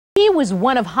He was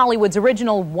one of Hollywood's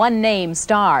original one-name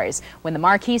stars. When the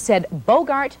marquee said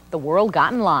Bogart, the world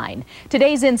got in line.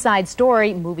 Today's Inside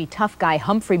Story, movie tough guy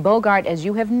Humphrey Bogart as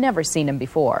you have never seen him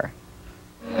before.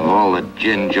 Of all the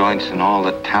gin joints in all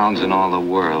the towns in all the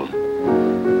world,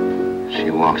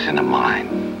 she walks into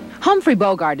mine. Humphrey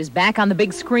Bogart is back on the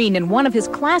big screen in one of his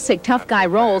classic tough guy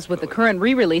roles with the current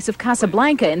re-release of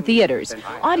Casablanca in theaters.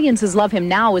 Audiences love him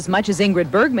now as much as Ingrid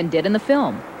Bergman did in the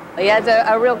film. He has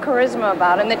a real charisma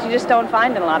about him that you just don't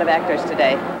find in a lot of actors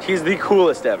today. He's the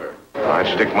coolest ever.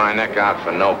 I'd stick my neck out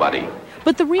for nobody.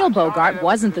 But the real Bogart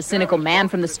wasn't the cynical man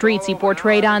from the streets he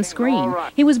portrayed on screen.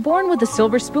 He was born with a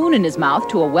silver spoon in his mouth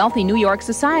to a wealthy New York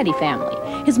society family.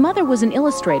 His mother was an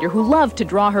illustrator who loved to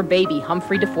draw her baby,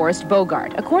 Humphrey DeForest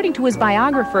Bogart, according to his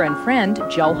biographer and friend,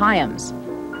 Joe Hyams.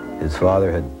 His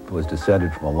father was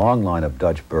descended from a long line of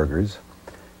Dutch burghers,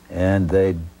 and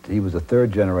he was a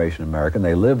third-generation American.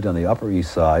 They lived on the Upper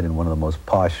East Side in one of the most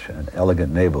posh and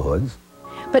elegant neighborhoods.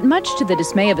 But much to the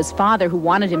dismay of his father, who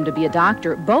wanted him to be a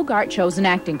doctor, Bogart chose an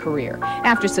acting career.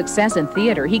 After success in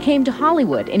theater, he came to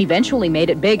Hollywood and eventually made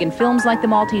it big in films like The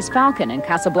Maltese Falcon and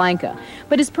Casablanca.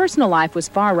 But his personal life was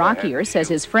far rockier, says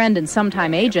his friend and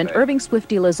sometime agent, Irving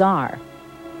Swifty Lazar.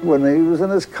 When he was in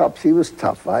his cups, he was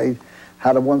tough. I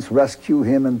had to once rescue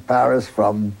him in Paris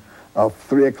from a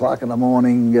 3 o'clock in the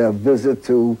morning visit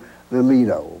to the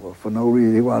Lido. For no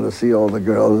reason, he wanted to see all the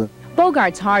girls.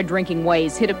 Bogart's hard-drinking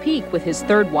ways hit a peak with his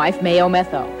third wife, Mayo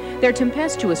Metho. Their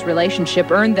tempestuous relationship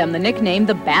earned them the nickname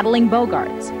the Battling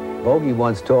Bogarts. Bogey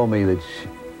once told me that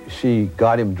she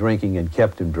got him drinking and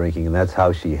kept him drinking, and that's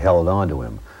how she held on to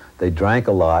him. They drank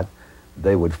a lot.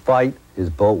 They would fight. His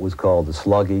boat was called the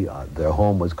Sluggy. Their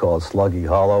home was called Sluggy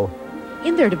Hollow.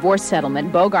 In their divorce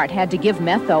settlement, Bogart had to give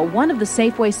Metho one of the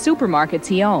Safeway supermarkets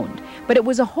he owned. But it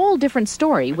was a whole different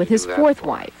story with his fourth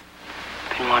wife.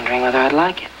 Been wondering whether I'd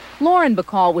like it. Lauren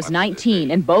Bacall was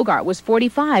 19 and Bogart was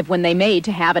 45 when they made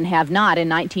To Have and Have Not in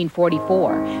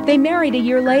 1944. They married a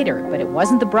year later, but it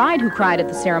wasn't the bride who cried at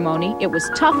the ceremony. It was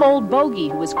tough old Bogey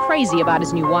who was crazy about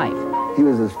his new wife. He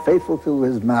was as faithful to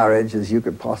his marriage as you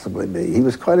could possibly be. He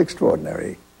was quite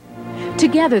extraordinary.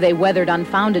 Together, they weathered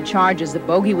unfounded charges that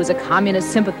Bogey was a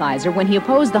communist sympathizer when he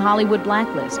opposed the Hollywood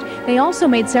blacklist. They also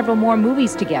made several more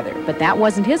movies together, but that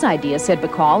wasn't his idea, said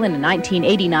Bacall in a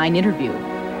 1989 interview.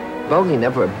 Bogey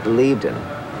never believed in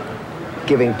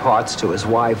giving parts to his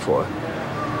wife or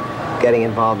getting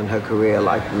involved in her career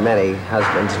like many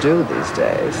husbands do these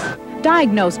days.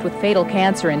 Diagnosed with fatal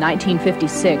cancer in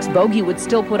 1956, Bogey would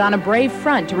still put on a brave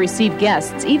front to receive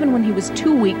guests even when he was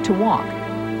too weak to walk.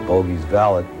 Bogey's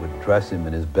valet would dress him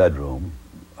in his bedroom,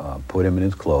 put him in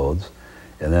his clothes,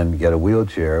 and then get a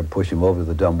wheelchair, push him over to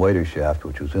the dumbwaiter shaft,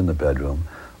 which was in the bedroom,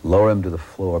 lower him to the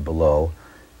floor below,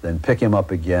 then pick him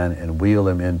up again and wheel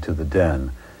him into the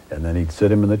den. And then he'd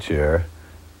sit him in the chair,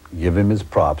 give him his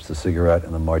props, the cigarette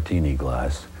and the martini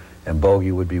glass, and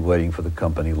Bogey would be waiting for the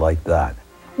company like that.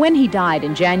 When he died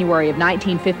in January of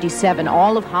 1957,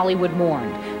 all of Hollywood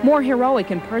mourned. More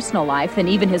heroic in personal life than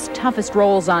even his toughest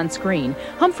roles on screen,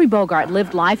 Humphrey Bogart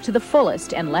lived life to the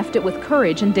fullest and left it with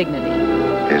courage and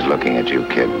dignity. He's looking at you,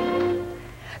 kid.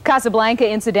 Casablanca,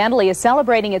 incidentally, is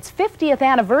celebrating its 50th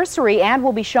anniversary and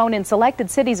will be shown in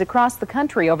selected cities across the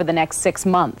country over the next 6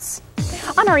 months.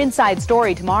 On our Inside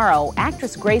Story tomorrow,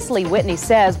 actress Grace Lee Whitney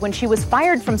says when she was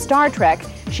fired from Star Trek,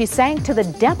 she sank to the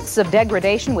depths of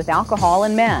degradation with alcohol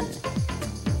and men.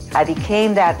 I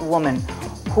became that woman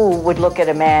who would look at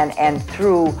a man and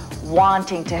through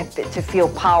wanting to feel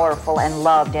powerful and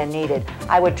loved and needed,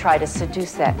 I would try to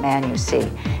seduce that man, you see.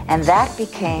 And that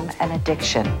became an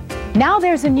addiction. Now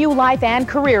there's a new life and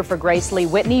career for Grace Lee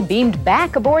Whitney, beamed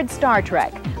back aboard Star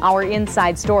Trek. Our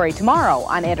Inside Story tomorrow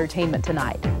on Entertainment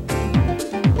Tonight.